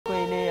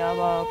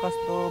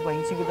कस्तो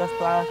भैँसीको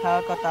जस्तो आँखा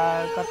कता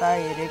कता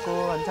हेरेको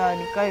भन्छ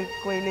अनि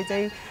कोहीले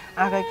चाहिँ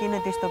आँखा किन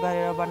त्यस्तो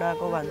गरेर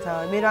बनाएको भन्छ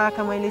मेरो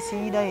आँखा मैले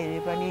सिधा हेरे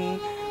पनि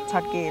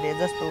छड्के हेरे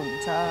जस्तो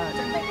हुन्छ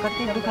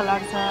कति दुःख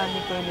लाग्छ अनि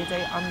कोहीले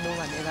चाहिँ अन्धो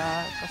भनेर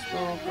कस्तो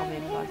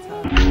कमेन्ट गर्छ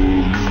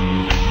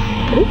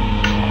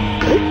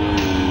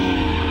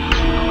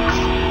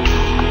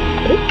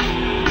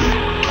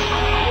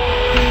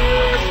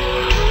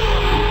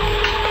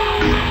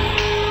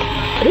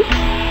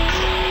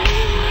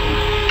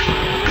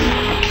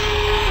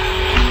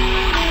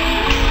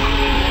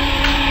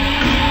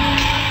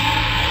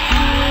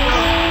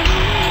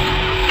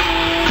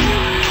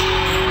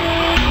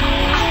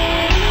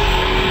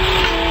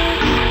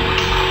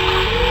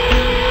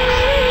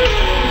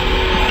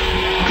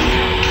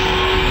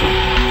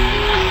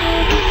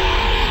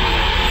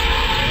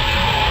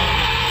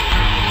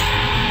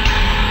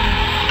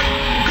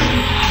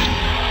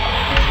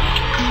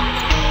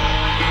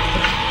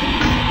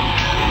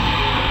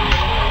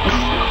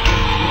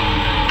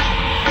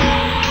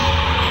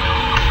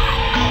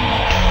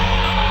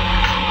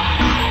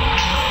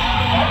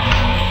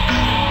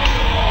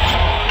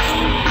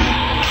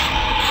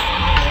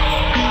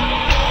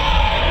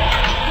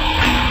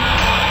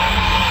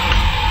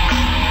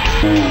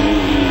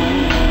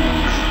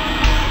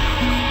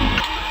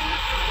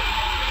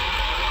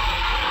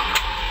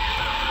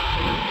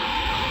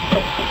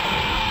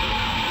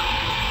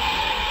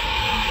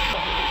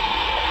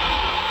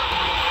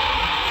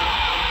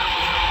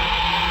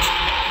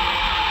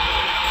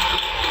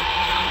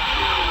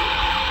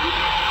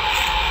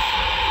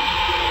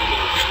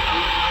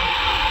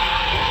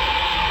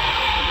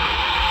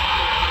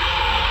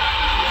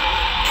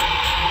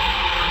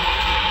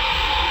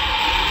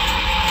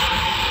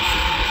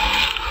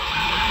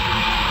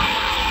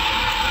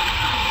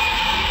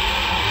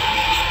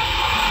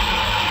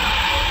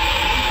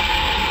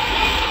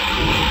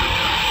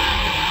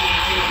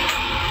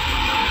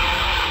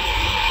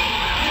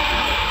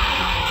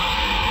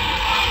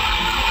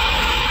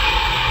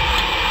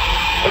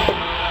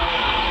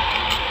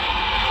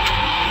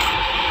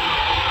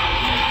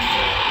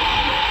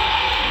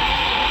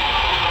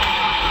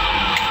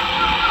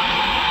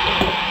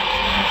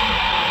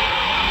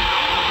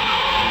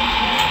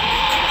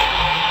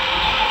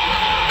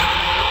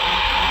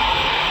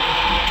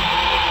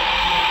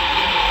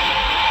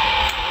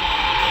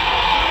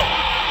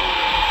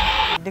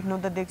देख्नु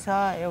त देख्छ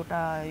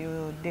एउटा यो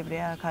देब्रे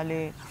आँखाले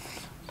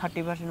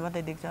 30%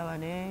 मात्रै देख्छ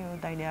भने यो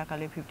दाहिने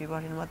आँखाले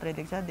 50% मात्रै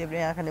देख्छ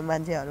देब्रे आँखाले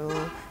मान्छेहरू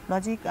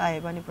नजिक आए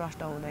पनि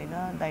प्रष्ट हुँदैन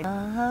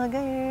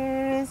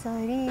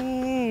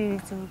शरीर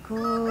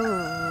चोखो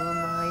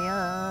माया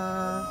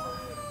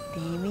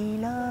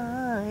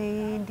तिमीलाई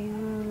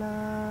दिउला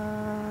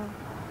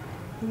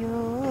यो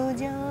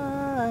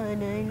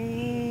जानले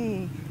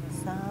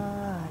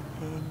साथ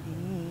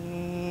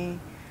दिए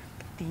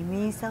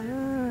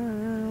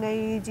तिमीसँगै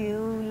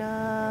जिउला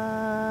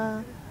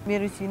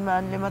मेरो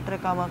श्रीमानले मात्र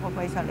कमाएको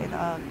पैसाले त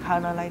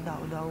खानालाई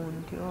धाउधाउ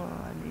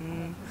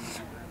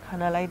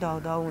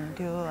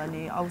हुन्थ्यो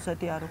अनि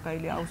औषधिहरू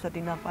कहिले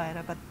औषधि नपाएर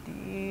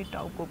कति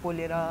टाउको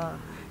पोलेर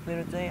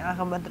मेरो चाहिँ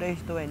आँखा मात्र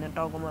यस्तो होइन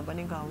टाउकोमा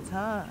पनि घाउ छ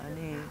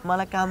अनि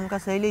मलाई काम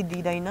कसैले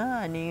दिँदैन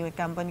अनि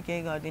काम पनि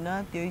केही गर्दिनँ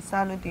त्यो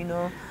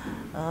सानोतिनो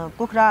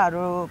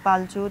कुखुराहरू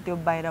पाल्छु त्यो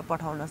बाहिर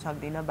पठाउन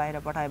सक्दिनँ बाहिर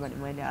पठायो भने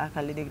मैले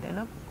आँखाले देख्दैन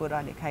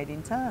कुखुराले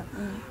खाइदिन्छ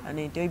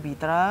अनि त्यही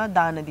भित्र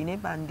दाना दिने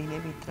पानी दिने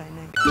भित्र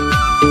नै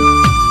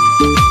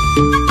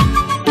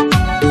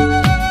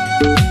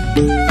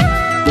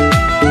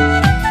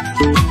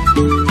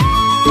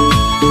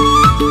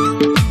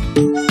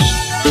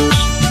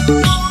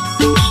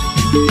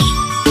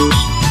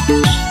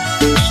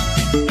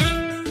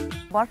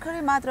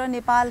भर्खरै मात्र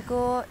नेपालको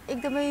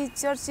एकदमै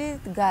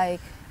चर्चित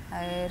गायक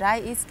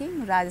राई किङ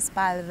राजेश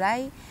पायल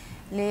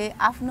राईले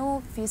आफ्नो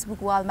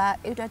फेसबुक वालमा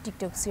एउटा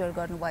टिकटक सेयर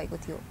गर्नुभएको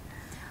थियो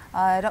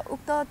र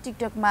उक्त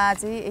टिकटकमा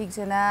चाहिँ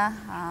एकजना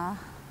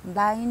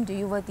ब्लाइन्ड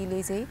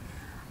युवतीले चाहिँ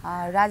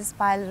राजेश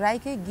पायल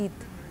राईकै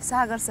गीत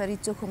सागरसरी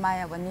चोखो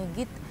माया भन्ने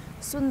गीत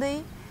सुन्दै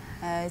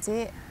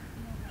चाहिँ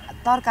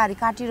तरकारी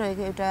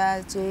काटिरहेको एउटा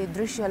चाहिँ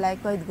दृश्यलाई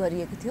कैद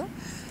गरिएको थियो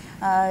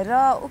र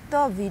उक्त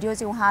भिडियो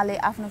चाहिँ उहाँले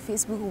आफ्नो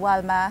फेसबुक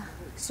वालमा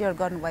सेयर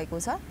गर्नुभएको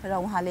छ र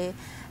उहाँले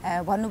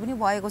भन्नु पनि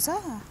भएको छ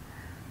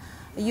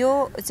यो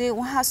चाहिँ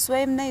उहाँ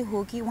स्वयं नै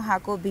हो कि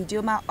उहाँको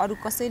भिडियोमा अरू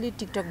कसैले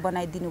टिकटक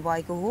बनाइदिनु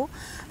भएको हो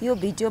यो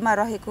भिडियोमा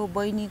रहेको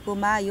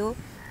बहिनीकोमा यो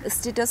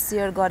स्टेटस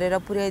सेयर गरेर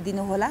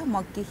पुर्याइदिनु होला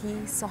म केही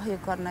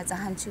सहयोग गर्न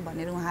चाहन्छु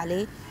भनेर उहाँले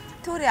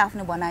थोरै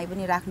आफ्नो भनाइ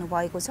पनि राख्नु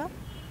भएको छ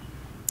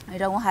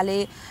र उहाँले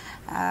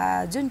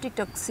जुन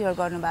टिकटक सेयर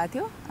गर्नुभएको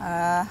थियो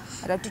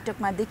र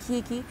टिकटकमा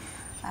देखिएकी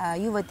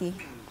युवती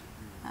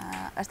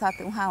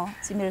अर्थात् उहाँ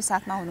चाहिँ मेरो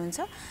साथमा हुनुहुन्छ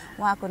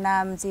उहाँको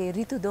नाम चाहिँ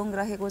ऋतु दोङ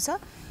रहेको छ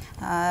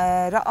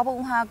र अब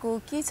उहाँको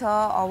के छ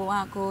अब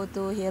उहाँको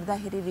त्यो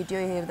हेर्दाखेरि भिडियो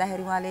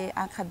हेर्दाखेरि उहाँले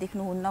आँखा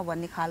देख्नुहुन्न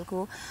भन्ने खालको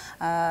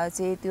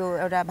चाहिँ त्यो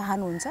एउटा भान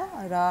हुन्छ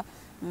र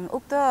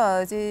उक्त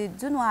चाहिँ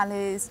जुन उहाँले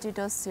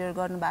स्टेटस सेयर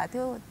गर्नुभएको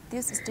थियो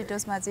त्यस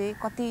स्टेटसमा चाहिँ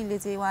कतिले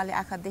चाहिँ उहाँले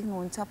आँखा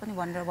देख्नुहुन्छ पनि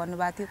भनेर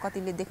भन्नुभएको थियो,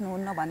 कतिले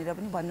देख्नुहुन्न भनेर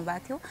पनि भन्नुभएको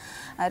थियो।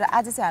 र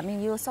आज चाहिँ हामी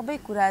यो सबै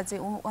कुरा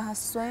चाहिँ उहाँ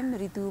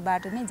स्वयं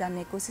ऋतुबाट नै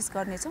जान्ने कोसिस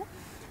गर्नेछौँ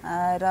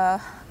र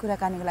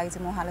कुराकानीको लागि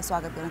चाहिँ म उहाँलाई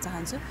स्वागत गर्न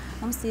चाहन्छु।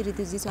 नमस्ते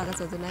ऋतुजी, स्वागत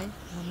छ हजुरलाई।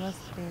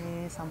 नमस्ते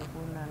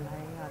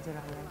सम्पूर्णलाई,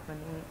 हजुरहरूलाई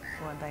पनि,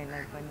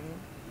 दाइलाई पनि।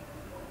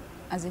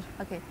 हजुर,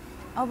 ओके।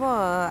 अब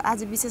आज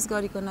विशेष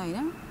गरिकन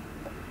होइन,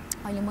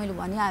 अहिले मैले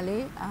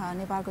भनिहालेँ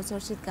नेपालको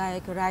चर्चित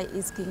गायक राई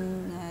इज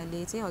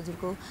किङले चाहिँ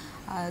हजुरको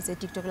चाहिँ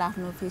टिकटकलाई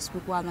आफ्नो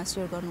फेसबुक वालमा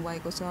सेयर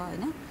गर्नुभएको छ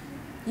होइन।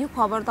 यो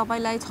खबर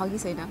तपाईँलाई छ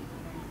कि छैन?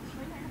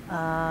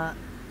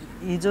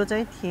 हिजो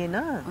चाहिँ थिएन।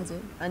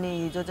 हजुर। अनि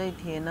हिजो चाहिँ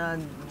थिएन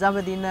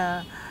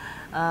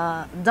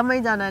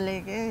जम्मैजनाले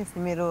के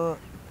मेरो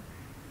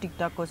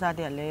टिकटकको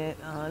साथीहरूले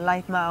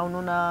लाइफमा आउनु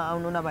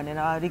न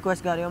भनेर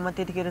रिक्वेस्ट गर्यो। म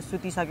त्यतिखेर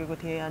सुतिसकेको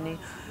थिएँ अनि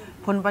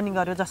फोन पनि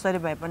गर्यो, जसरी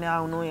भए पनि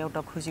आउनु,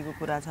 एउटा खुसीको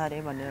कुरा छ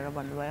अरे भनेर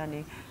भन्नुभयो।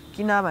 अनि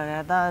किन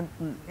भनेर त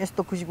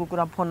यस्तो खुसीको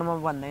कुरा फोनमा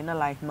भन्दैन,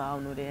 लाइफमा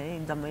आउनु रे है,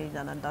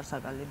 जम्मैजना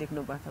दर्शकहरूले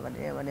देख्नुपर्छ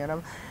भनेर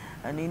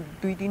अनि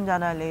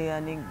 2-3जनाले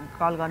अनि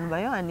कल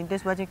गर्नुभयो। अनि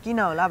त्यसपछि किन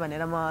होला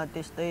भनेर म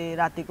त्यस्तै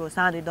रातिको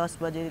 10:30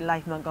 बजे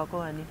लाइफमा गएको।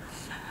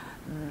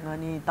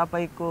 अनि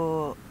तपाईँको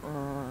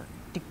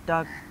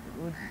टिकटक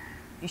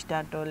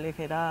स्टाटो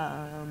लेखेर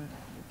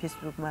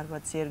फेसबुक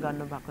मार्फत सेयर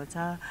गर्नुभएको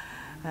छ।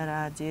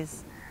 राजेश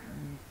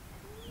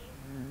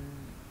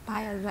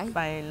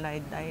पायललाई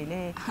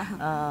दाइले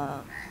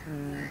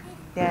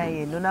त्यहाँ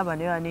हेर्नु न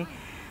भन्यो। अनि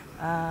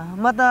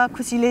म त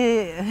खुसीले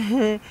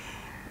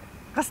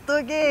कस्तो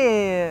के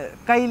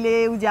कहिले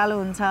उज्यालो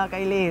हुन्छ,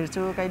 कहिले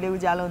हेर्छु, कहिले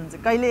उज्यालो हुन्छ,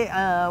 कहिले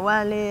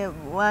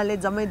उहाँले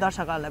जम्मै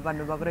दर्शकहरूलाई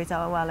भन्नुभएको रहेछ।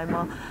 उहाँलाई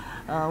म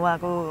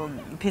उहाँको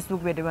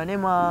फेसबुक भेट्यो भने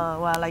म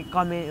उहाँलाई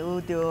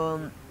त्यो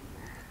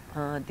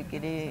के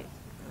अरे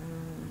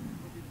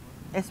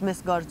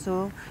एसएमएस गर्छु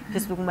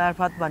फेसबुक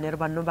मार्फत भनेर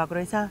भन्नुभएको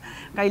रहेछ।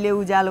 कहिले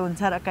उज्यालो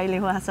हुन्छ र कहिले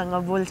उहाँसँग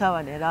बोल्छ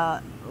भनेर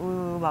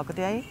भएको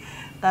थियो है।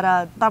 तर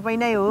तपाईँ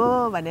नै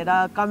हो भनेर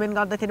कमेन्ट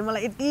गर्दाखेरि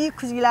मलाई यति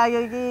खुसी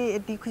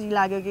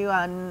लाग्यो कि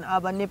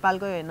अब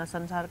नेपालकै होइन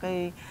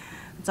संसारकै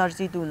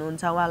चर्चित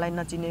हुनुहुन्छ, उहाँलाई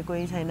नचिने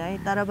कोही छैन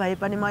है। तर भए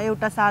पनि म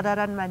एउटा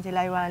साधारण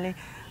मान्छेलाई उहाँले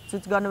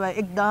चुज गर्नुभयो,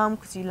 एकदम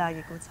खुसी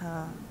लागेको छ।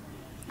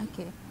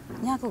 ओके,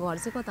 यहाँको घर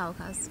चाहिँ कता हो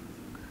खास?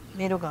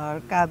 मेरो घर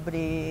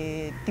काभ्रे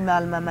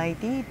तिमालमा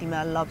माइती,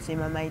 तिमाल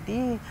लप्सेमा माइती,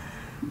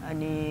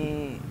 अनि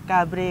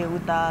काभ्रे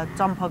उता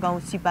चम्फगाउँ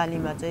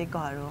सिपालीमा चाहिँ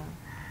घर हो।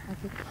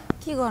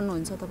 के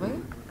गर्नुहुन्छ तपाईँ?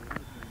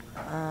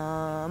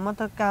 म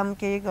त काम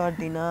केही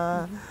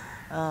गर्दिनँ,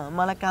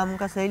 मलाई काम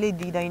कसैले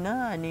दिँदैन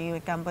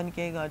अनि काम पनि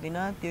केही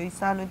गर्दिनँ। त्यो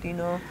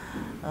सानोतिनो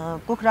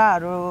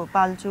कुखुराहरू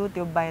पाल्छु,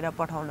 त्यो बाहिर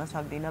पठाउन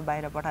सक्दिनँ।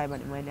 बाहिर पठायो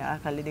भने मैले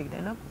आँखाले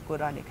देख्दैन,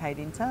 कुखुराले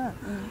खाइदिन्छ।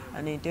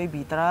 अनि त्यही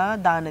भित्र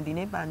दाना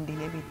दिने, पानी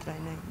दिने भित्र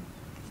नै।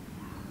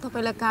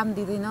 तपाईँलाई काम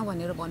दिँदैन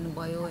भनेर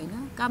भन्नुभयो होइन,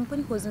 काम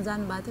पनि खोज्न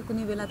जानुभएको थियो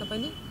कुनै बेला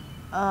तपाईँले?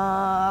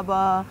 अब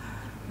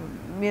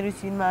मेरो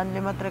श्रीमानले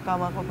मात्रै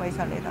कमाएको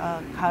पैसाले त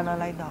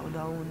खानालाई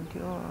धाउधाउ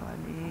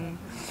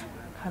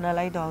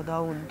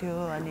हुन्थ्यो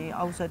अनि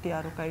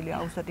औषधिहरू कहिले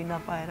औषधि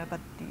नपाएर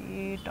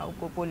कति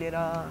टाउको पोलेर,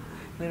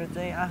 मेरो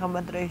चाहिँ आँखा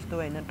मात्रै यस्तो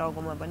होइन,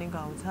 टाउकोमा पनि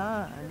घाउ छ।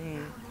 अनि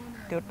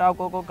त्यो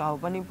टाउकोको घाउ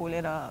पनि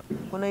पोलेर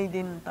कुनै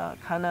दिन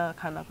त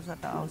खानाको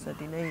सट्टा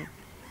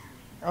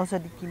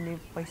औषधि किन्ने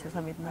पैसा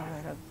समेत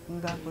नभएर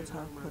गएको छ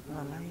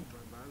खोज्नलाई।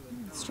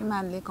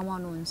 श्रीमानले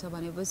कमाउनुहुन्छ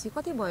भनेपछि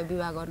कति भयो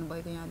बिवाह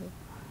गर्नुभएको यहाँले?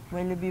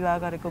 मैले विवाह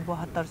गरेको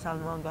 72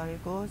 सालमा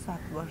गरेको,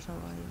 7 वर्ष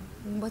भयो।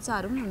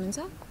 बच्चाहरू पनि हुनुहुन्छ?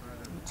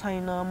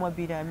 छैन, म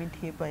बिरामी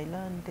थिएँ पहिला,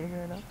 अनि त्यही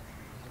भएर।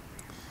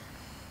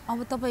 अब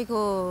तपाईँको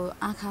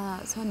आँखा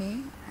छ नि,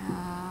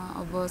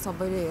 अब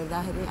सबैले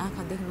हेर्दाखेरि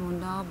आँखा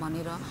देख्नुहुन्न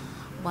भनेर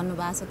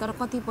भन्नुभएको छ, तर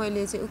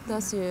कतिपयले चाहिँ उक्त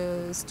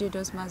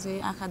स्टेटसमा चाहिँ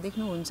आँखा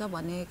देख्नुहुन्छ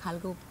भन्ने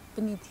खालको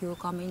पनि थियो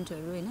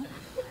कमेन्टहरू होइन।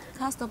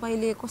 खास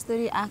तपाईँले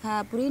कसरी आँखा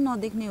पुरै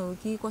नदेख्ने हो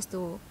कि कस्तो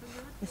हो?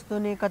 यस्तो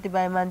नै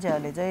कतिपय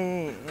मान्छेहरूले चाहिँ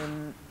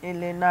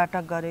यसले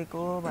नाटक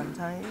गरेको भन्छ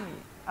है।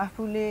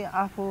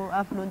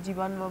 आफ्नो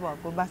जीवनमा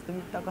भएको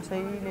वास्तविकता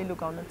कसैले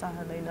लुकाउन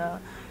चाहँदैन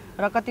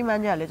र कति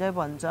मान्छेहरूले चाहिँ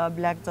भन्छ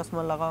ब्ल्याक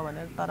चस्मा लगाऊ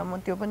भनेर, तर म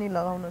त्यो पनि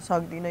लगाउन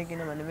सक्दिनँ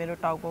किनभने मेरो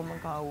टाउकोमा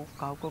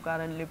घाउको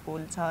कारणले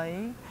पोल्छ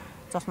है।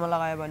 चस्मा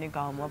लगायो भने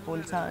घाउमा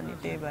पोल्छ, अनि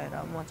त्यही भएर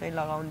म चाहिँ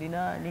लगाउँदिनँ।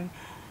 अनि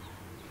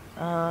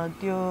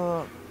त्यो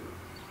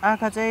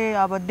आँखा चाहिँ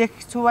अब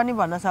देख्छु पनि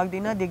भन्न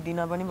सक्दिनँ,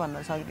 देख्दिनँ पनि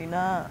भन्न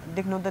सक्दिनँ।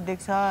 देख्नु त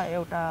देख्छ,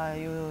 एउटा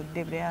यो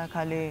देब्रे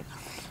आँखाले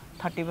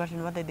 30%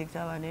 मात्रै देख्छ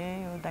भने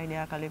यो दाहिने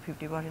आँखाले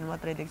 50%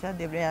 मात्रै देख्छ।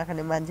 देब्रे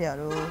आँखाले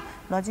मान्छेहरू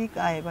नजिक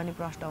आए पनि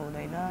प्रष्ट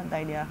हुँदैन,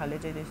 दाहिने आँखाले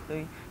चाहिँ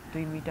त्यस्तै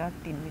 2 मिटर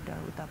 3 मिटर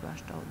उता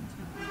प्रष्ट हुन्छ।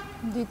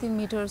 2-3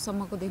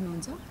 मिटरसम्मको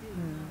देख्नुहुन्छ?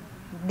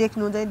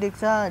 देख्नु चाहिँ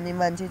देख्छ, अनि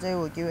मान्छे चाहिँ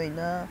हो कि होइन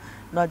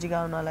नजिक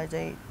आउनलाई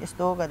चाहिँ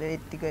यस्तो गरेर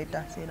यत्तिकै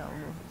टाँसेर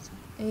आउनुपर्छ।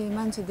 ए,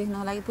 मान्छे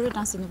देख्नको लागि पुरै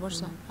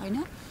टाँसिनुपर्छ होइन?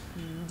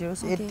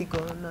 जोस्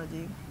यत्तिको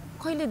नजिक।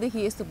 कहिलेदेखि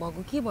यस्तो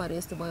भएको, के भएर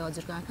यस्तो भयो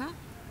हजुरको आँखा?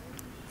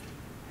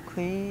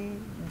 खोइ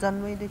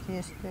जन्मैदेखि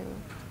यस्तै हो।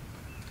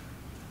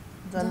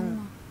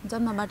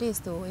 जन्मबाटै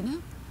यस्तो हो होइन?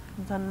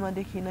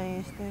 जन्मदेखि नै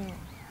यस्तै हो।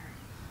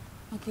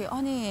 ओके,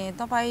 अनि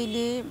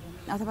तपाईँले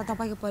अथवा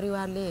तपाईँको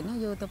परिवारले होइन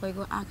यो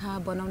तपाईँको आँखा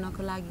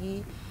बनाउनको लागि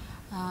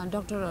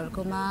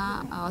डक्टरहरूकोमा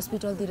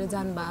हस्पिटलतिर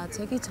जानुभएको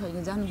छ कि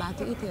छैन?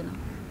 जानुभएको थियो कि थिएन?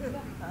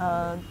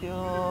 त्यो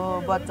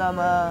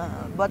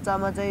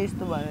बच्चामा चाहिँ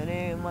यस्तो भयो अरे,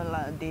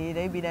 मलाई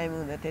धेरै बिरामी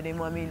हुँदै थियो अरे,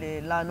 मम्मीले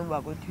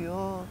लानुभएको थियो।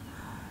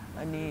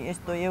 अनि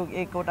यस्तो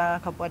एकवटा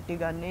आँखापट्टि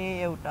गर्ने,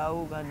 एउटा ऊ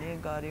गर्ने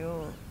गर्यो।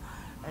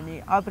 अनि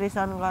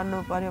अपरेसन गर्नु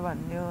पर्यो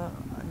भन्यो।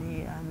 अनि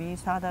हामी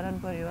साधारण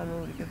परिवारमा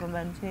हुर्केको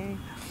मान्छे,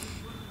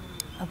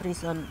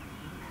 अपरेसन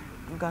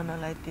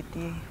गर्नलाई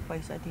त्यति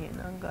पैसा थिएन,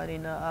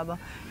 गरेन। अब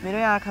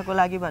मेरै आँखाको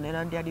लागि भनेर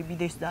ड्याडी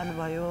विदेश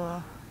जानुभयो।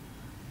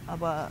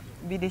 अब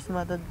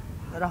विदेशमा त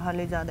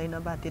रहले जाँदैन,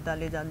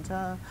 बाध्यताले जान्छ।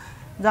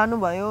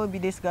 जानुभयो,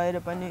 विदेश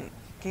गएर पनि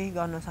केही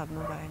गर्न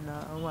सक्नु भएन।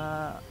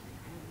 उहाँ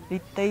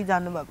रित्तै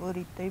जानुभएको,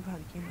 रित्तै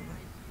फर्किनु भयो।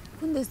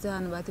 कुन देश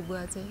जानुभएको थियो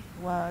बुवा चाहिँ?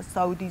 उहाँ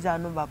साउदी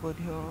जानुभएको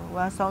थियो।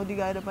 उहाँ साउदी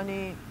गएर पनि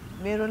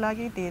मेरो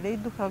लागि धेरै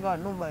दुःख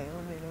गर्नुभयो।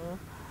 मेरो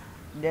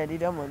ड्याडी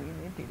र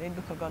मम्मीले धेरै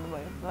दुःख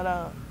गर्नुभयो। तर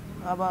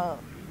अब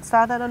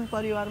साधारण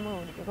परिवारमा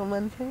हुर्केको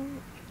मान्छे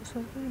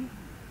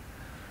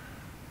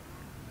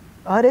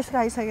हरेस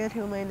राइसकेको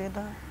थियो मैले त।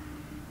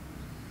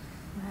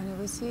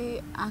 भनेपछि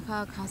आँखा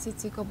खासै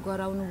चेकअप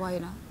गराउनु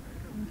भएन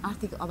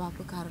आर्थिक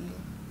अभावको कारणले?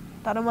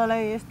 तर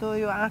मलाई यस्तो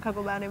यो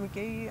आँखाको बारेमा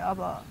केही, अब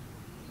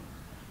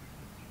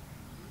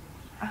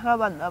आँखा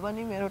भन्दा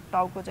पनि मेरो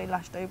टाउको चाहिँ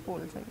लास्टै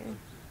पोल्छ कि।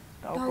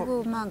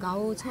 टाउकोमा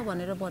घाउ छ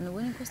भनेर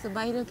भन्नुभयो नि, कस्तो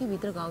बाहिर कि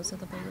भित्र घाउ छ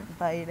तपाईँको?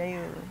 बाहिरै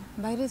हो।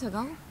 बाहिरै छ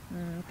घाउ?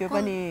 त्यो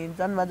पनि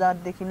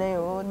जन्मजातदेखि नै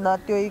हो, न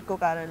त्यहीको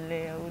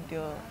कारणले हो।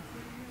 त्यो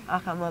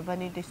आँखामा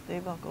पनि त्यस्तै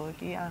भएको हो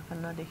कि आँखा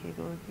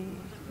नदेखेको हो कि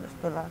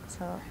जस्तो लाग्छ।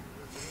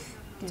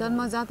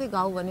 जन्मजातै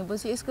घाउ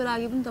भनेपछि यसको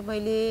लागि पनि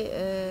तपाईँले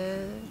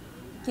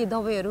के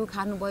दबाईहरू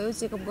खानुभयो,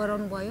 चेकअप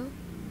गराउनु भयो?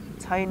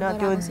 छैन,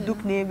 त्यो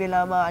दुख्ने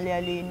बेलामा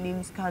अलिअलि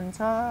निम्स खान्छ,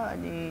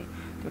 अनि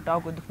त्यो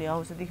टाउको दुख्ने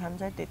औषधि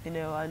खान्छ, त्यति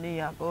नै हो। अनि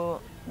यहाँको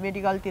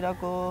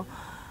मेडिकलतिरको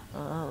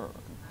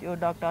त्यो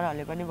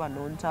डक्टरहरूले पनि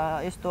भन्नुहुन्छ,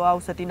 यस्तो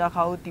औषधि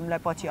नखाऊ,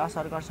 तिमीलाई पछि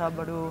असर गर्छ,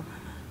 बरु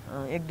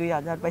 1-2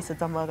 हजार पैसा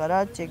जम्मा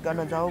गर, चेक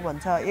गर्न जाऊ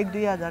भन्छ।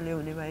 1-2 हजारले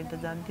हुने भए त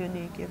जान्थ्यो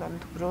नि, के गर्नु,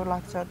 थुप्रो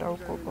लाग्छ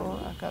टाउको,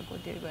 आँखाको,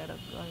 त्यही भएर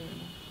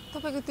गएन।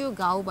 तपाईँको त्यो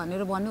घाउ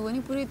भनेर भन्नुभयो नि,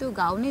 पुरै त्यो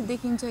घाउ नै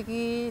देखिन्छ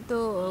कि त्यो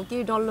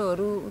केही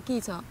डल्लोहरू के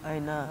छ?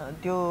 होइन,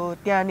 त्यो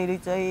त्यहाँनिर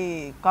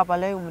चाहिँ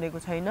कपालै उम्रेको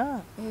छैन,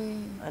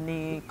 अनि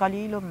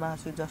कलिलो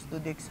मासु जस्तो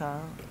देख्छ।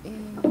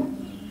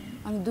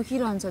 अनि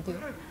दुखिरहन्छ त्यो?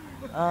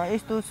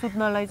 यस्तो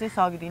सुत्नलाई चाहिँ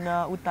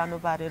सक्दिनँ, उत्तानो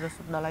पारेर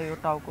सुत्नलाई यो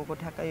टाउको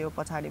ठ्याक्कै यो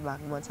पछाडि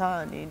भागमा छ।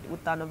 अनि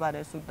उत्तानो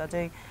पारेर सुत्दा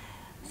चाहिँ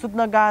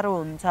सुत्न गाह्रो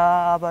हुन्छ।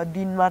 अब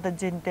दिनमा त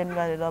जेनतेन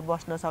गरेर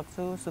बस्न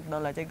सक्छु,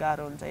 सुत्नलाई चाहिँ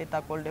गाह्रो हुन्छ। यता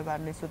कोल्टे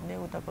पार्ने सुत्ने,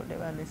 उता कोल्टे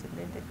पार्ने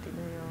सुत्ने, त्यति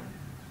नै हो।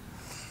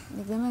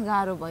 एकदमै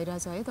गाह्रो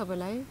भइरहेछ है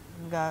तपाईँलाई?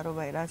 गाह्रो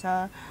भइरहेछ।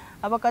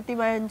 अब कति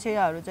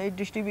मान्छेहरू चाहिँ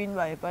दृष्टिबिन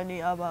भए पनि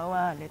अब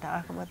उहाँहरूले त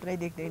आँखा मात्रै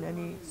देख्दैन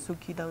नि,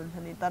 सुखी त हुन्छ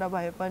नि। तर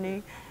भए पनि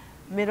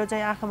मेरो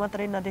चाहिँ आँखा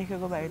मात्रै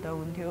नदेखेको भए त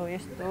हुन्थ्यो।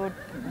 यस्तो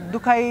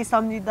दुखाइ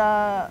सम्झिँदा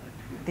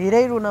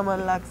धेरै रुन मन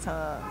लाग्छ,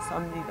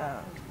 सम्झिँदा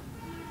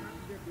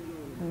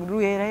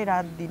रुएरै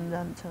रात दिन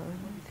जान्छ,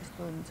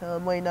 त्यस्तो हुन्छ।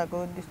 महिनाको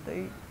त्यस्तै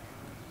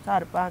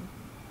 4-5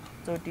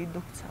 चोटि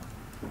दुख्छ।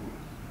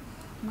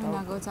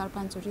 महिनाको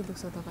 4-5 चोटि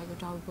दुख्छ तपाईँको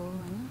टाउको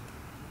होइन?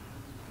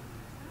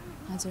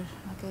 हजुर,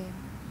 ओके।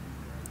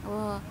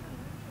 अब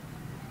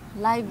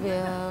लाइभ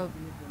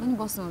पनि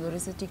बस्नु हुँदो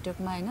रहेछ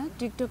टिकटकमा होइन?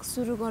 टिकटक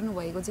सुरु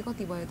गर्नुभएको चाहिँ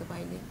कति भयो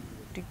तपाईँले?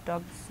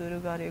 टिकटक सुरु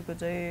गरेको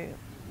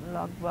चाहिँ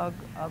लगभग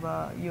अब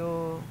यो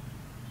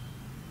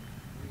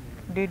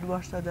 1.5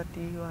 वर्ष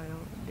जति भयो।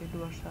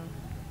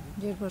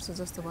 1.5 वर्ष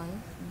जस्तो भयो?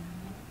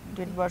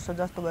 1.5 वर्ष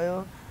जस्तो भयो।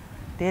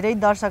 धेरै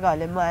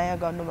दर्शकहरूले माया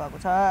गर्नुभएको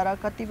छ र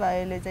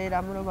कतिपयले चाहिँ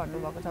राम्रो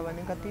भन्नुभएको छ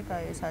भने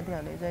कतिपय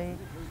साथीहरूले चाहिँ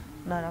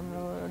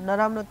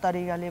नराम्रो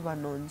तरिकाले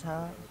भन्नुहुन्छ।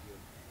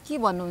 के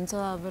भन्नुहुन्छ?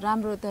 अब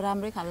राम्रो त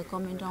राम्रै खालको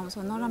कमेन्ट आउँछ,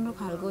 नराम्रो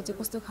खालको चाहिँ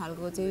कस्तो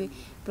खालको चाहिँ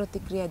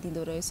प्रतिक्रिया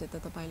दिँदो रहेछ त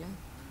तपाईँलाई?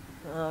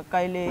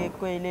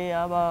 कोहीले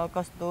अब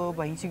कस्तो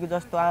भैँसीको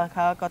जस्तो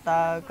आँखा,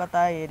 कता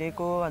कता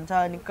हेरेको भन्छ।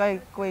 अनि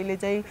कोहीले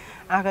चाहिँ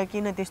आँखा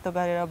किन त्यस्तो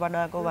गरेर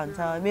बनाएको भन्छ।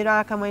 मेरो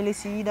आँखा मैले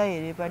सिधा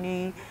हेरे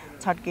पनि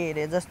छट्के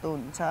हेरे जस्तो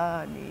हुन्छ।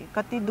 अनि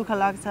कति दुःख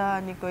लाग्छ।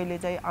 अनि कोहीले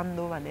चाहिँ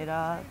अन्धो भनेर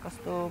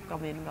कस्तो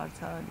कमेन्ट गर्छ।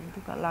 अनि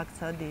दुःख लाग्छ,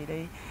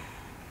 धेरै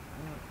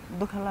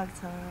दुःख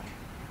लाग्छ।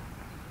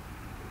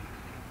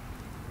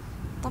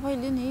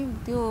 तपाईँले नि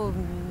त्यो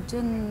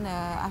जुन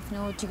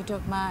आफ्नो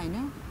टिकटकमा होइन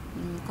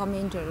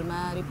कमेन्टहरूमा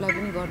रिप्लाई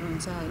पनि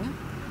गर्नुहुन्छ होइन,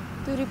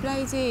 त्यो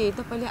रिप्लाई चाहिँ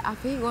तपाईँले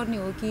आफै गर्ने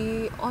हो कि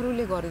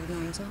अरूले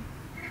गरिदिनुहुन्छ?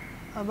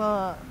 अब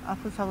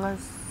आफूसँग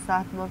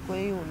साथमा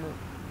कोही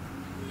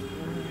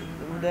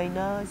हुँदैन।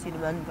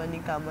 श्रीमान पनि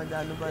काममा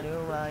जानु पर्यो,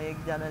 उहाँ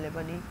एकजनाले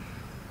पनि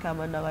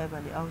काममा नगयो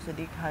भने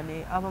औषधि खाने।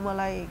 अब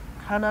मलाई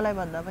खानालाई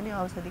भन्दा पनि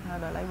औषधि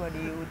खानालाई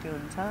बढी उत्यो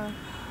हुन्छ।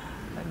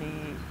 अनि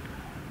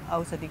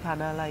औषधि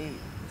खानालाई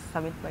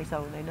समेत पैसा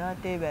हुँदैन,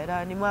 त्यही भएर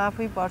अनि म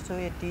आफै पढ्छु।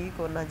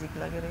 यतिको नजिक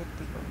लगेर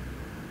यतिको।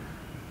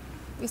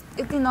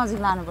 यति नजिक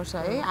लानुपर्छ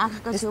है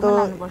आँखाको छेउमा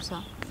लानुपर्छ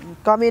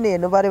कमेन्ट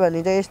हेर्नु पर्यो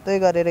भने चाहिँ यस्तै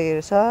गरेर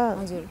हेर्छ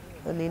हजुर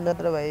अनि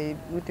नत्र भए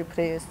त्यो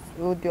फ्रेस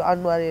त्यो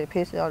अनुहार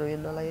फेसहरू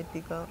हेर्नलाई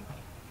यतिको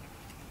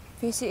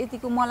फेस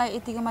यतिको मलाई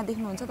यतिकोमा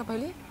देख्नुहुन्छ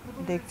तपाईँले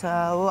देख्छ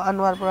हो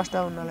अनुहार प्रष्ट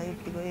हुनलाई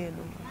यतिकै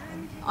हेर्नु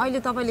अहिले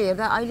तपाईँले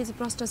हेर्दा अहिले चाहिँ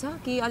प्रष्ट छ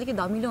कि अलिकति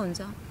धमिलो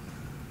हुन्छ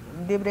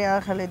देब्रे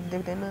आँखाले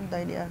देख्दैन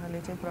दाहिने आँखाले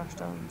चाहिँ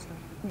प्रष्ट हुन्छ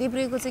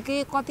देब्रेको चाहिँ के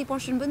कति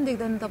पर्सेन्ट पनि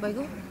देख्दैन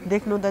तपाईँको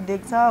देख्नु त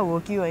देख्छ हो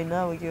कि होइन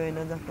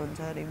जस्तो हुन्छ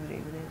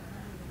रिमरिम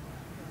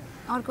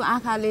अर्को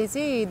आँखाले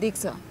चाहिँ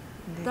देख्छ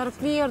तर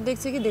क्लियर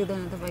देख्छ कि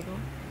देख्दैन तपाईँको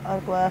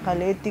अर्को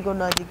आँखाले यतिको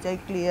नजिक चाहिँ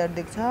क्लियर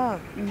देख्छ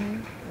अनि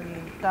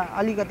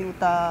अलिकति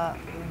उता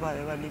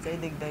भयो भने चाहिँ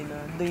देख्दैन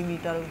 2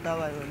 मिटर उता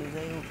भयो भने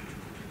चाहिँ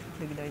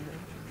देख्दैन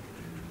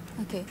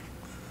ओके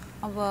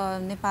अब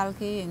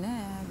नेपालकै होइन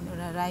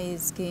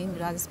राइज किङ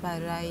राजेश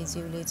पायल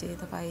राईज्यूले चाहिँ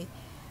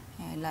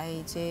तपाईँलाई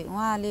चाहिँ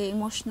उहाँले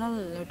इमोसनल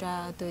एउटा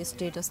त्यो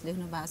स्टेटस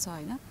लेख्नु भएको छ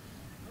होइन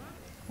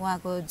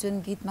उहाँको जुन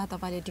गीतमा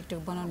तपाईँले टिकटक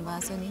बनाउनु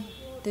भएको छ नि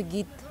त्यो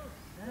गीत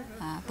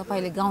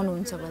तपाईँले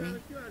गाउनुहुन्छ भने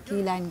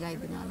केही लाइन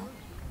गाइदिनु होला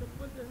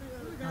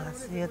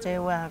यो चाहिँ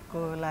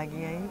उहाँको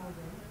लागि है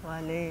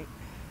उहाँले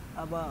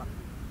अब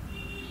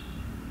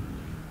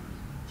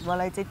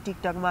मलाई चाहिँ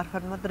टिकटक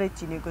मार्फत मात्रै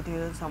चिनेको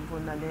थियो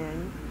सम्पूर्णले है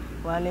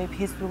उहाँले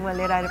फेसबुकमा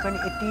लिएर आएर पनि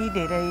यति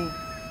धेरै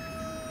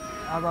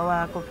अब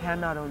उहाँको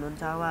फ्यानहरू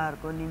हुनुहुन्छ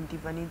उहाँहरूको निम्ति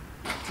पनि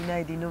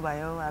चिनाइदिनु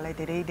भयो उहाँलाई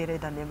धेरै धेरै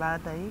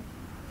धन्यवाद है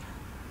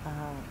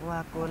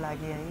उहाँको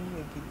लागि है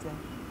यो गीत चाहिँ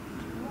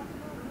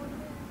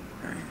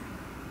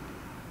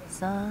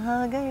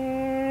सागर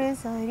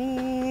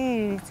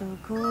शरीर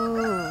चोखो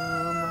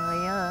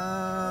माया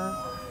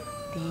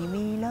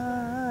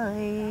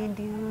तिमीलाई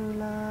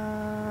दिउला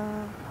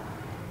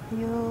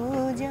यो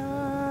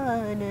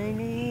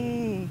जानले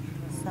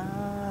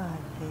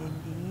साथ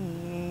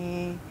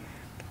दिए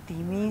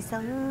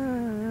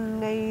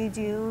तिमीसँगै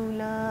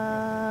जिउला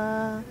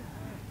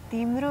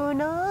तिम्रो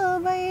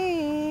नभई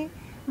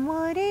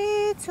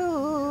मरेछु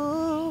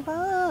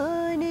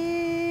भने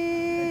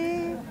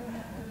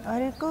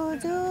अर्को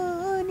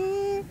जोनी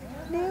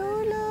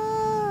देउला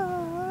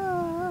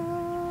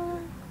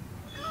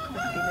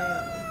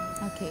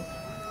ओके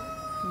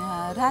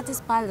राजेश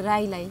पायल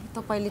राईलाई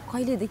तपाईँले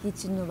कहिलेदेखि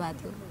चिन्नु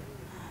भएको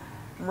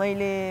थियो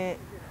मैले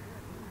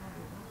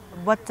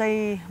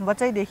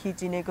बच्चैदेखि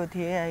चिनेको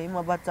थिएँ है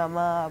म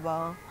बच्चामा अब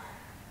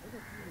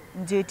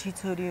जेठी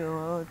छोरी हो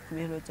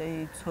मेरो चाहिँ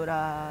छोरा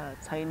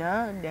छैन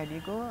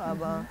ड्याडीको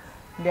अब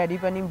ड्याडी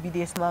पनि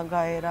विदेशमा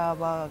गएर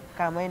अब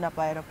कामै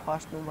नपाएर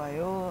फस्नु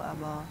भयो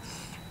अब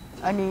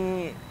अनि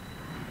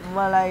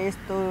मलाई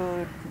यस्तो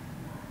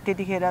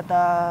त्यतिखेर त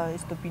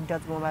यस्तो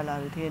पिन्टच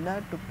मोबाइलहरू थिएन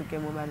टुकटुके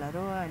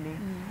मोबाइलहरू अनि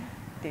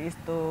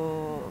यस्तो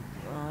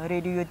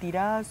रेडियोतिर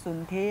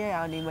सुन्थेँ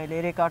अनि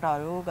मैले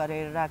रेकर्डहरू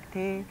गरेर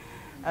राख्थेँ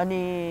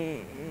अनि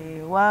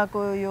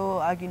उहाँको यो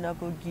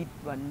अघिनको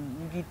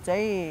गीत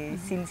चाहिँ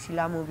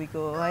सिलसिला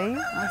मुभीको है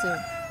हजुर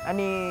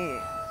अनि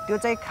त्यो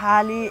चाहिँ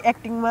खाली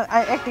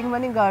एक्टिङ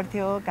पनि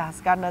गर्थ्यो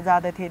घाँस काट्न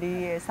जाँदाखेरि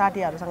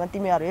साथीहरूसँग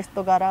तिमीहरू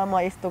यस्तो गर म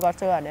यस्तो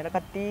गर्छु भनेर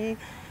कति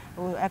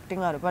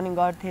एक्टिङहरू पनि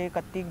गर्थेँ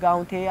कति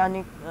गाउँथेँ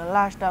अनि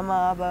लास्टमा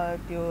अब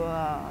त्यो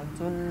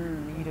जुन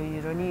हिरो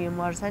हिरोइनी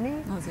मर्छ नि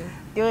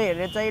त्यो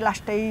हेरेर चाहिँ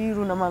लास्टै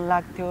रुन मन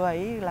लाग्थ्यो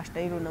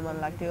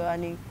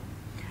है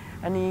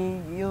अनि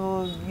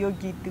यो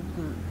गीत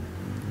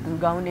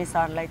गाउने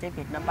सरलाई चाहिँ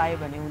भेट्न पाएँ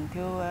भने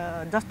हुन्थ्यो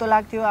जस्तो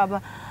लाग्थ्यो अब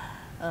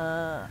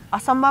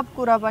असम्भव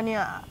कुरा पनि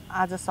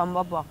आज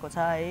सम्भव भएको छ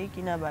है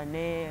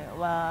किनभने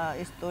उहाँ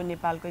यस्तो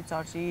नेपालकै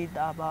चर्चित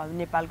अब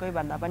नेपालकै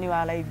भन्दा पनि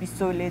उहाँलाई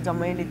विश्वले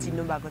जम्मैले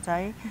चिन्नु भएको छ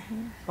है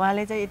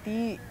उहाँले चाहिँ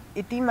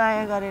यति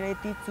माया गरेर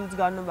यति चुज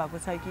गर्नुभएको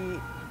छ कि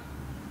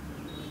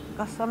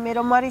कसम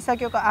मेरो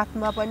मरिसकेको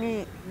आत्मा पनि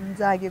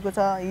जागेको छ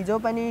हिजो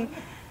पनि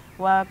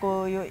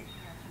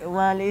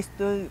उहाँले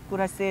यस्तो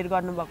कुरा सेयर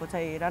गर्नुभएको छ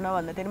हेर न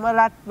भन्दाखेरि म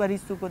रातभरि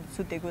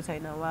सुतेको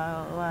छैन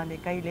उहाँले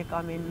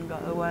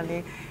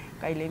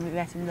कहिले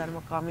मेसेन्जरमा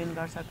कमेन्ट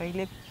गर्छ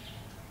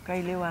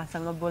कहिले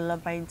उहाँसँग बोल्न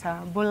पाइन्छ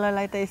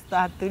बोल्नलाई त यस्तो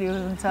आतुरी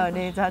हुन्छ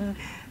भने झन्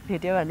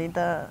भेट्यो भने त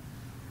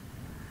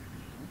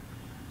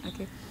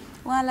ओके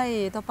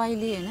उहाँलाई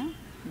तपाईँले होइन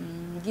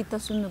गीत त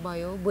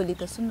सुन्नुभयो बोली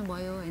त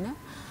सुन्नुभयो होइन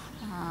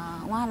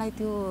उहाँलाई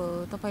त्यो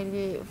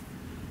तपाईँले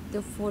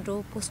त्यो फोटो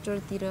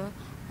पोस्टरतिर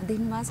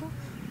देख्नु भएको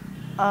छ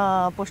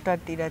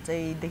पोस्टरतिर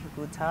चाहिँ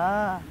देखेको छ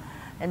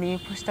अनि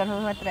पोस्टरमा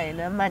मात्र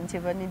होइन मान्छे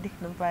पनि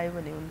देख्नु पायो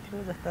भने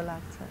हुन्थ्यो जस्तो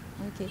लाग्छ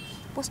ओके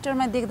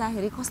पोस्टरमा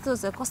देख्दाखेरि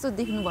कस्तो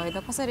देख्नुभयो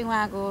त कसरी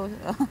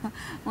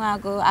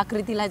उहाँको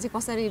आकृतिलाई चाहिँ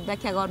कसरी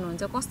व्याख्या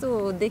गर्नुहुन्छ कस्तो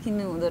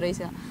देखिनु हुँदो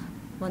रहेछ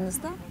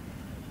भन्नुहोस् त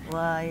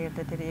उहाँ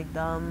हेर्दाखेरि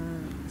एकदम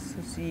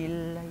सुशील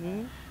है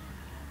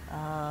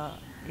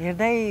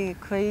हेर्दै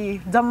खोइ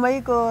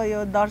जम्मैको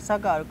यो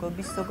दर्शकहरूको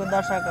विश्वको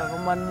दर्शकहरूको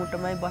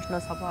मनमुटुमै बस्न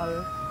सफल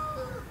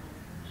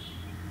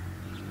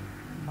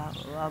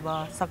अब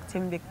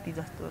सक्षम व्यक्ति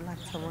जस्तो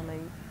लाग्छ मलाई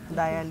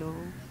दयालु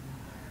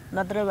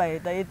नत्र भए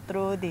त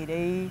यत्रो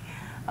धेरै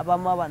अब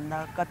मभन्दा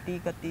कति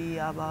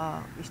अब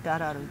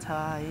स्टारहरू छ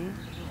है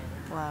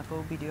उहाँको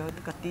भिडियो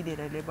कति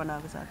धेरैले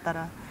बनाएको छ तर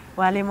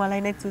उहाँले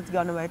मलाई नै चुज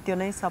गर्नुभयो त्यो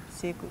नै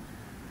सबसे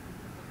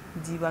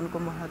जीवनको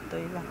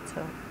महत्त्वै लाग्छ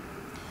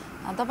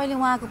तपाईले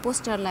उहाँको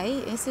पोस्टरलाई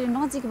यसरी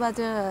नजिकबाट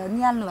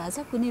निहाल्नु भएको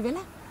छ कुनै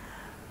बेला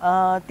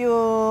त्यो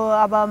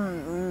अब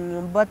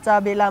बच्चा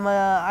बेलामा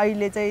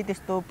अहिले चाहिँ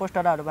त्यस्तो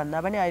पोस्टरहरू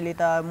भन्दा पनि अहिले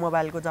त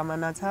मोबाइलको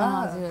जमाना छ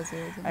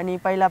अनि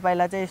पहिला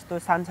चाहिँ यस्तो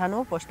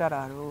सानसानो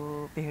पोस्टरहरू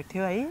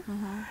भेट्थ्यो है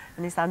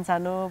अनि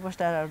सानसानो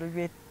पोस्टरहरू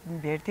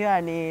भेट्थ्यो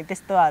अनि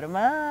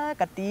त्यस्तोहरूमा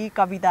कति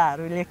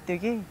कविताहरू लेख्थ्यो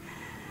कि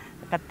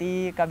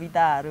कति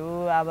कविताहरू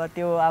अब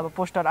त्यो अब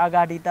पोस्टर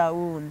अगाडि त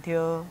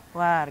हुन्थ्यो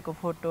उहाँहरूको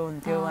फोटो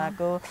हुन्थ्यो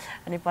उहाँको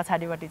अनि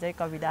पछाडिपट्टि चाहिँ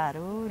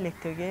कविताहरू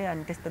लेख्थ्यो कि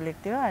अनि त्यस्तो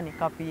लेख्थ्यो अनि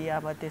कपी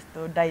अब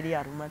त्यस्तो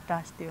डायरीहरूमा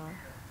टाँस्थ्यो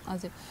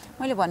हजुर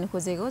मैले भन्नु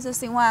खोजेको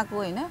जस्तै उहाँको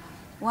होइन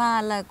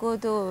उहाँलाईको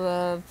त्यो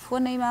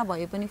फोनैमा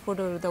भए पनि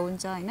फोटोहरू त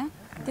हुन्छ होइन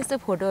त्यस्तो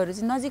फोटोहरू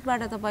चाहिँ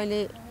नजिकबाट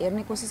तपाईँले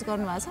हेर्ने कोसिस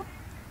गर्नुभएको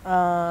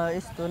छ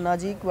यस्तो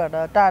नजिकबाट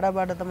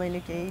टाढाबाट त मैले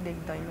केही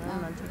देख्दैन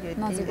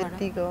नजिक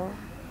यतिको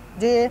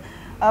जे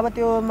अब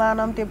त्यो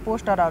मानम त्यो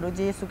पोस्टरहरू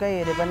जेसुकै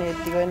हेरे पनि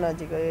यतिकै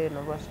नजिकै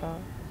हेर्नुपर्छ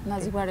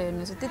नजिकबाट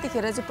हेर्नुहुन्छ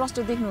त्यतिखेर चाहिँ प्रष्ट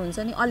देख्नुहुन्छ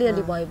नि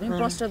अलिअलि भए पनि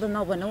प्रष्ट त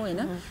नभनौँ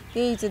होइन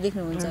केही चाहिँ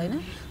देख्नुहुन्छ होइन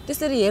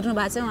त्यसरी हेर्नु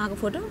भएको छ उहाँको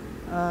फोटो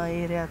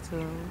हेरेको छु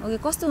ओके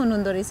कस्तो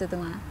हुनुहुँदो रहेछ त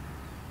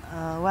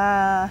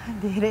उहाँ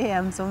धेरै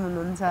ह्यान्डसम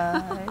हुनुहुन्छ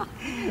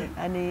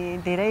अनि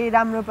धेरै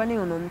राम्रो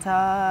पनि हुनुहुन्छ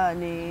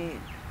अनि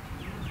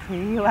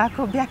फेरि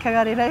उहाँको व्याख्या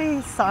गरेरै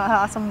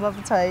असम्भव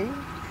छ है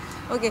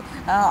ओके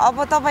अब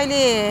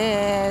तपाईँले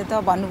त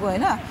भन्नुभयो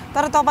होइन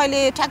तर तपाईँले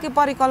ठ्याक्कै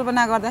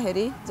परिकल्पना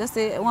गर्दाखेरि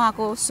जस्तै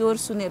उहाँको स्वर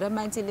सुनेर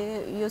मान्छेले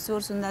यो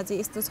स्वर सुन्दा चाहिँ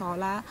यस्तो छ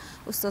होला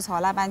उस्तो छ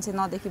होला मान्छे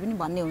नदेखे पनि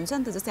भन्ने हुन्छ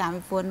नि त जस्तै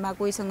हामी फोनमा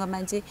कोही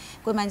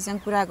मान्छेसँग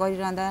कुरा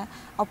गरिरहँदा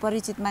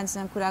अपरिचित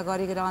मान्छेसँग कुरा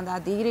गरिरहँदा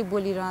धेरै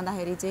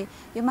बोलिरहँदाखेरि चाहिँ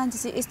यो मान्छे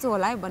चाहिँ यस्तो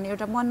होला है भन्ने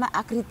एउटा मनमा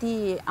आकृति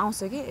आउँछ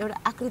कि एउटा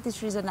आकृति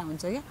सृजना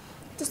हुन्छ क्या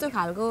त्यस्तो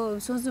खालको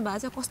सोच्नु भएको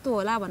छ कस्तो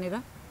होला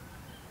भनेर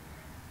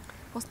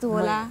कस्तो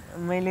होला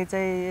मैले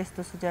चाहिँ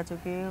यस्तो सोचेको छु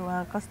कि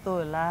उहाँ कस्तो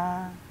होला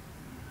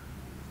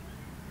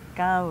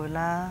कहाँ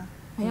होला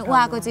होइन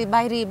उहाँको चाहिँ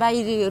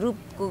बाहिरी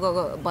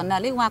रूपको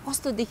भन्नाले उहाँ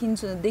कस्तो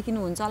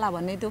देखिनुहुन्छ होला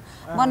भन्ने त्यो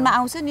मनमा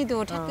आउँछ नि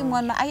त्यो ठ्याक्कै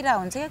मनमा आइरहेको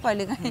हुन्छ क्या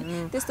कहिलेकाहीँ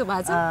त्यस्तो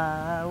भएको छ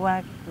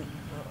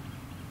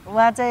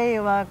उहाँ चाहिँ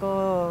उहाँको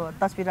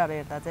तस्बिरहरू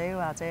हेर्दा चाहिँ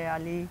उहाँ चाहिँ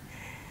अलि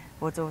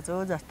होचो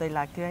जस्तै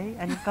लाग्थ्यो है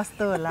अनि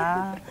कस्तो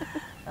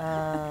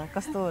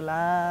होला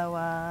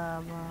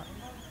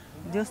उहाँ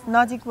जस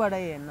नजिकबाट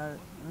हेर्न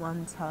मन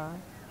छ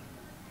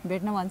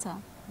भेट्न मन छ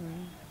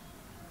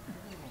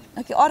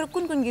ओके अरू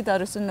कुन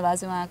गीतहरू सुन्नु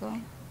भएको छ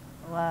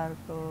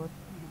उहाँहरूको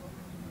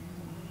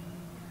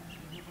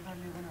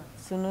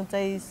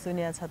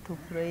सुनेको छ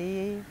थुप्रै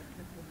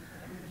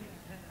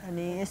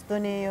अनि यस्तो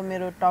नै यो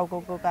मेरो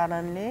टाउकोको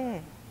कारणले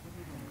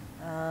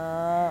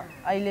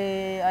अहिले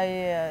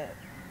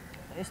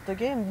यस्तो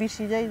के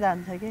बिर्सिँदै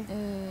जान्छ कि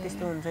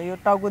त्यस्तो हुन्छ यो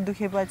टाउको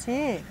दुखेपछि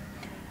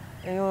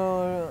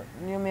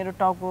यो मेरो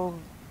टाउको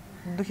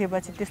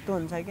दुखेपछि त्यस्तो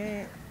हुन्छ कि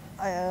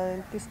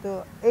त्यस्तो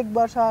 1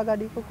 वर्ष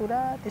अगाडिको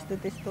कुरा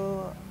त्यस्तो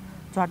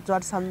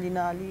झटझट सम्झिन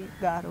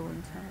अलिक गाह्रो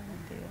हुन्छ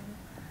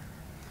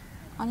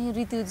अनि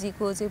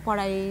ऋतुजीको चाहिँ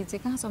पढाइ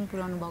चाहिँ कहाँसम्म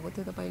पुर्याउनु भएको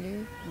थियो तपाईँले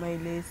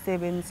मैले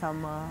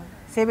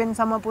 7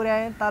 सम्म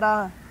पुर्याएँ तर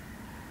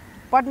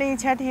पढ्ने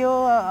इच्छा थियो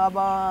अब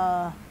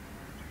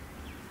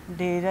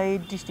धेरै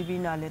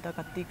डिस्ट्रिब्युटरले त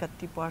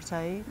कति पढ्छ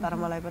है तर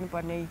मलाई पनि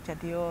पढ्ने इच्छा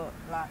थियो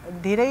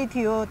धेरै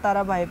थियो तर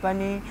भए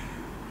पनि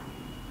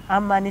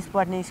आम मानिस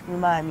पढ्ने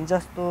स्कुलमा हामी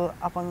जस्तो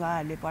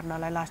अपङ्गहरूले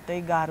पढ्नलाई लास्टै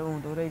गाह्रो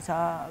हुँदो रहेछ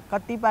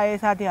कतिपय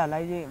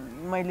साथीहरूलाई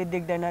मैले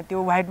देख्दैन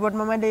त्यो व्हाइट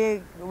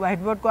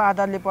बोर्डको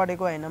आधारले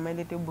पढेको होइन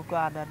मैले त्यो बुकको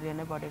आधारले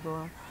नै पढेको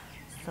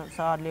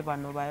सरले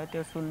भन्नुभयो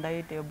त्यो सुन्दै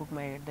त्यो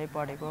बुकमा हेर्दै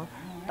पढेको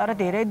तर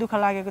धेरै दुःख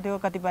लागेको थियो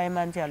कतिपय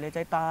मान्छेहरूले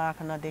चाहिँ त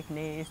आँखा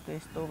नदेख्ने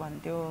यस्तो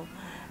भन्थ्यो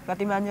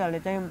कति मान्छेहरूले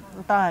चाहिँ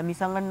त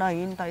हामीसँग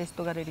नहिँड त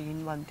यस्तो गरेर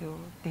हिँड भन्थ्यो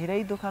धेरै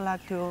दुःख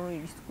लाग्थ्यो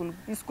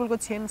स्कुलको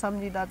छेन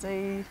सम्झिँदा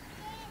चाहिँ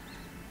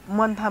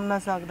मन थाम्न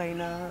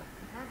सक्दैन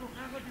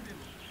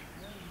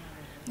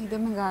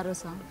एकदमै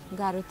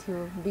गाह्रो थियो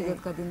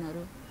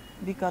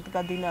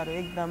विगतका दिनहरू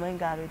एकदमै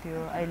गाह्रो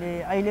थियो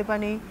अहिले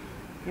पनि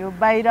यो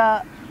बाहिर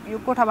यो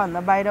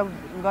कोठाभन्दा बाहिर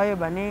गयो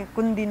भने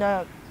कुन दिन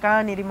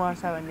कहाँनिर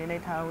मर्छ भन्ने नै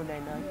थाहा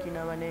हुँदैन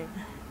किनभने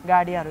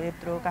गाडीहरू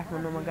यत्रो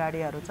काठमाडौँमा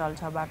गाडीहरू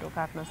चल्छ बाटो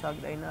काट्न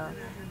सक्दैन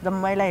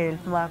जम्मैलाई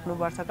हेल्प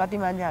माग्नुपर्छ कति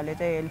मान्छेहरूले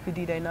चाहिँ हेल्प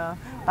दिँदैन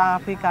त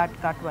आफै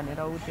काट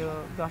भनेर उ त्यो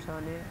गर्छ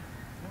भने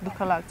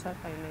दुःख लाग्छ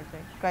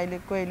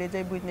कहिले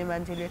चाहिँ बुझ्ने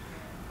मान्छेले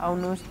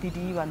आउनुहोस्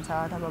दिदी भन्छ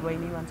अथवा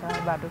बहिनी भन्छ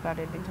बाटो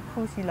काटेर दिन्छ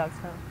खुसी लाग्छ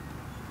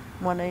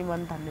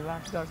मन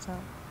धन्यवाद गर्छ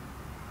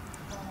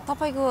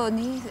तपाईको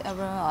नि अब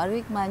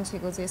हरेक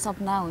मान्छेको चाहिँ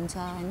सपना हुन्छ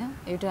हैन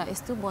एउटा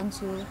यस्तो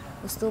बन्छु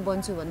उस्तो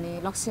बन्छु भन्ने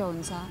लक्ष्य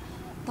हुन्छ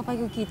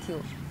तपाईको के थियो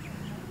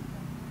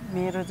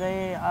मेरो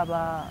चाहिँ अब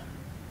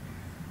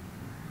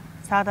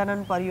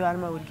साधारण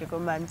परिवारमा हुर्केको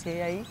मान्छे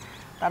है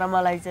तर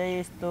मलाई चाहिँ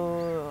यस्तो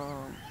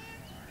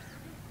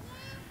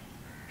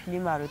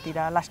फिल्महरुतिर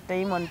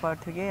लास्टै मन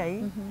पर्थ्यो के है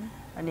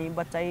अनि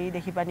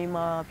बच्चैदेखि पनि म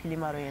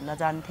फिल्महरू हेर्न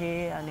जान्थेँ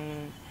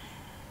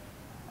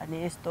अनि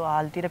यस्तो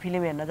हलतिर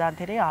फिल्म हेर्न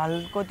जान्थेँ रे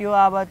हलको त्यो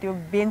अब त्यो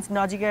बेन्च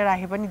नजिकै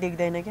राखे पनि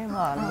देख्दैन क्या म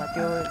हलमा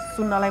त्यो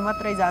सुन्नलाई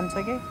मात्रै जान्छ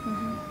कि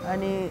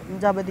अनि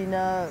जबदिन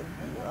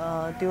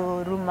त्यो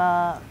रुममा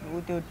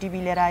त्यो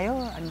टिभी लिएर आयो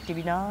अनि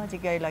टिभी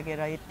नजिकै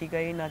लगेर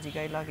यत्तिकै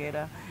नजिकै लगेर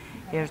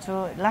हेर्छु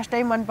लास्ट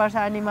टाइम मनपर्छ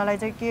अनि मलाई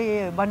चाहिँ के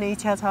बन्ने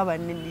इच्छा छ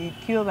भन्ने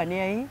थियो भने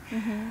है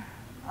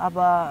अब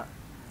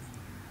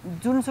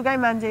जुनसुकै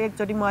मान्छे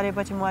एकचोटि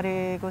मरेपछि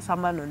मरेको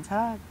सम्मान हुन्छ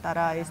तर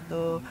यस्तो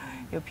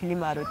यो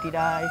फिल्महरूतिर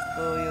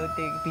यस्तो यो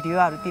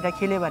भिडियोहरूतिर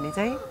खेल्यो भने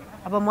चाहिँ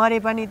अब मरे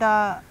पनि त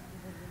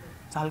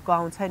झल्को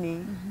आउँछ नि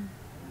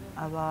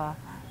अब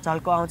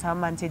झल्को आउँछ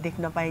मान्छे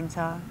देख्न पाइन्छ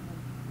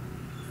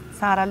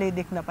साराले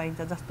देख्न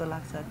पाइन्छ जस्तो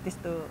लाग्छ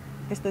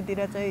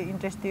त्यस्तोतिर चाहिँ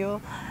इन्ट्रेस्ट थियो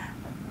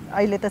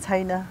अहिले त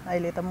छैन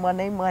अहिले त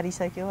मनै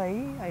मरिसक्यो है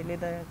अहिले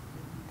त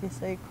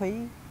त्यसै खोइ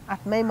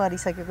आत्मै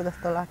मरिसकेको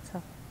जस्तो लाग्छ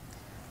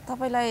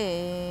तपाईलाई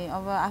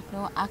अब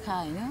आफ्नो आँखा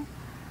हैन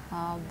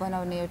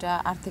बनाउने एउटा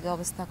आर्थिक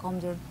अवस्था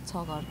कमजोर छ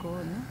घरको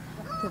हैन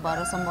त्यो भएर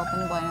सम्भव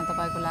पनि भएन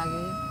तपाईको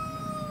लागि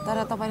तर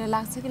तपाईलाई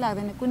लाग्छ कि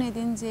लाग्दैन कुनै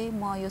दिन चाहिँ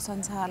म यो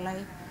संसारलाई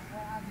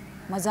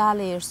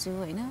मजाले हेर्छु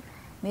हैन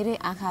मेरै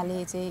आँखाले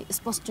चाहिँ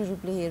स्पष्ट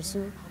रूपले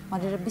हेर्छु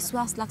भनेर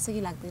विश्वास लाग्छ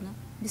कि लाग्दैन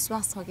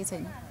विश्वास छ कि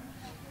छैन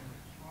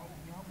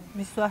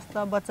विश्वास त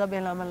बच्चा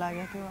बेलामा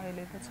लागेको थियो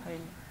अहिले त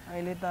छैन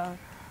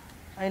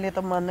अहिले त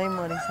मनै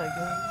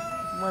मरिसक्यो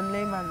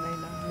मनले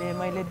मान्दैन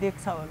मैले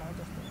देख्छ होला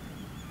जस्तो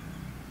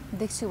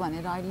देख्छु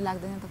भनेर अहिले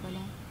लाग्दैन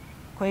तपाईलाई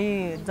खोइ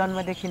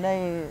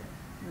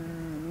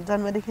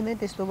जन्मदेखि नै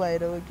त्यस्तो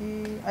भएर हो कि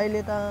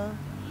अहिले त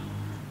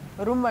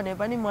रुम भने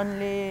पनि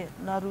मनले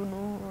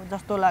नरुनु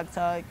जस्तो लाग्छ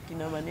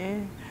किनभने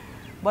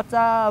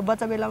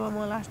बच्चा बेलामा म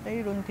लास्टै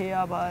रुन्थेँ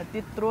अब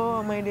त्यत्रो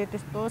मैले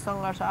त्यस्तो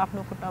सङ्घर्ष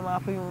आफ्नो खुट्टामा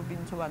आफै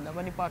उभिन्छु भन्दा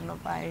पनि पढ्न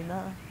पाएन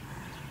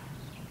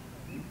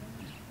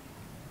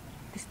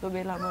त्यस्तो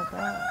बेलामा त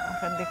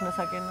आँखा देख्न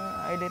सकेन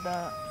अहिले त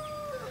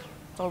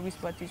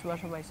 24-25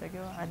 वर्ष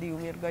भइसक्यो आधी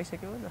उमेर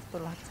गइसक्यो जस्तो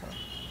लाग्छ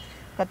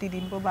कति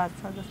दिन पो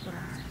बाँच्छ जस्तो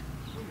लाग्छ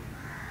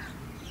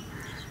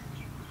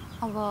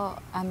अब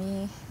हामी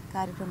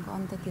कार्यक्रमको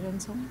अन्त्यतिर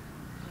छौँ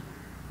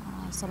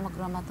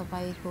समग्रमा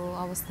तपाईको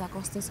अवस्था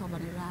कस्तो छ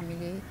भनेर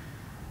हामीले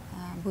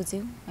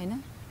बुझ्यौँ हैन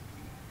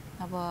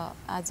अब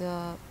आज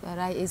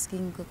राई एज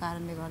किङको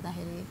कारणले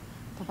गर्दाखेरि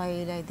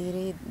तपाईलाई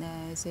धेरै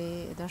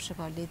चाहिँ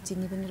दर्शकहरूले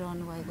चिनि पनि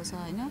रहनु भएको छ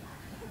हैन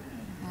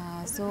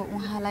सो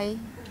उहाँलाई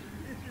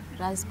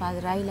राजेश पायल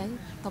राईलाई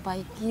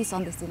तपाईँ के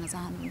सन्देश दिन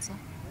चाहनुहुन्छ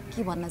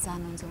के भन्न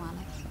चाहनुहुन्छ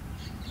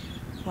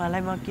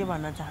उहाँलाई म के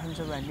भन्न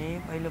चाहन्छु भने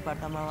पहिलो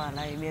प्रथममा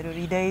उहाँलाई मेरो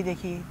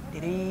हृदयदेखि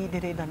धेरै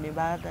धेरै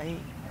धन्यवाद है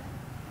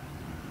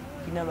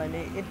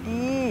किनभने यति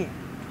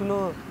ठुलो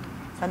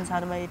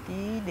संसारमा यति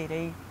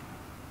धेरै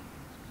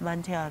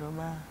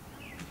मान्छेहरूमा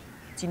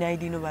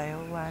चिनाइदिनु भयो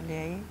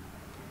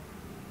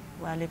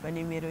उहाँले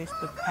पनि मेरो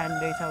यस्तो फ्यान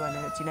रहेछ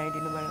भनेर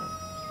चिनाइदिनु भयो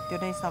त्यो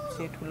नै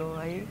सबसे ठुलो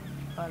है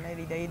उहाँलाई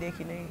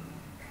हृदयदेखि नै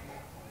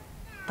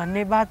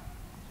धन्यवाद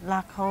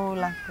लाखौँ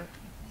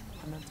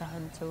भन्न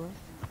चाहन्छु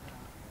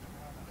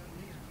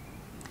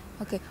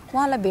ओके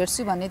उहाँलाई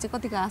भेट्छु भन्ने चाहिँ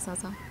कतिको आशा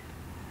छ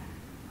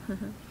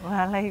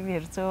उहाँलाई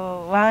भेट्छु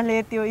उहाँले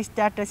त्यो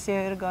स्ट्याटस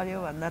सेयर गर्यो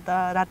भन्दा त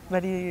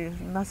रातभरि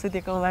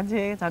नसुतेको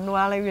मान्छे झन्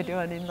उहाँलाई भेट्यो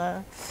भने त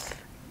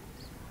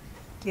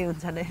के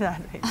हुन्छ नै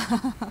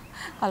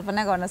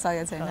कल्पना गर्न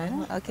सकेको छैन हैन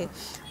ओके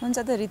हुन्छ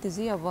त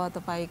ऋतुजी अब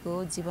तपाईको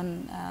जीवन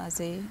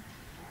चाहिँ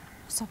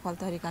सफल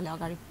तरिकाले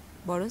अगाडि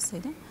बढोस्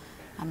हैन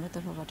हाम्रो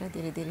तर्फबाट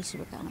धेरै धेरै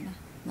शुभकामना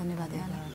धन्यवाद यहाँलाई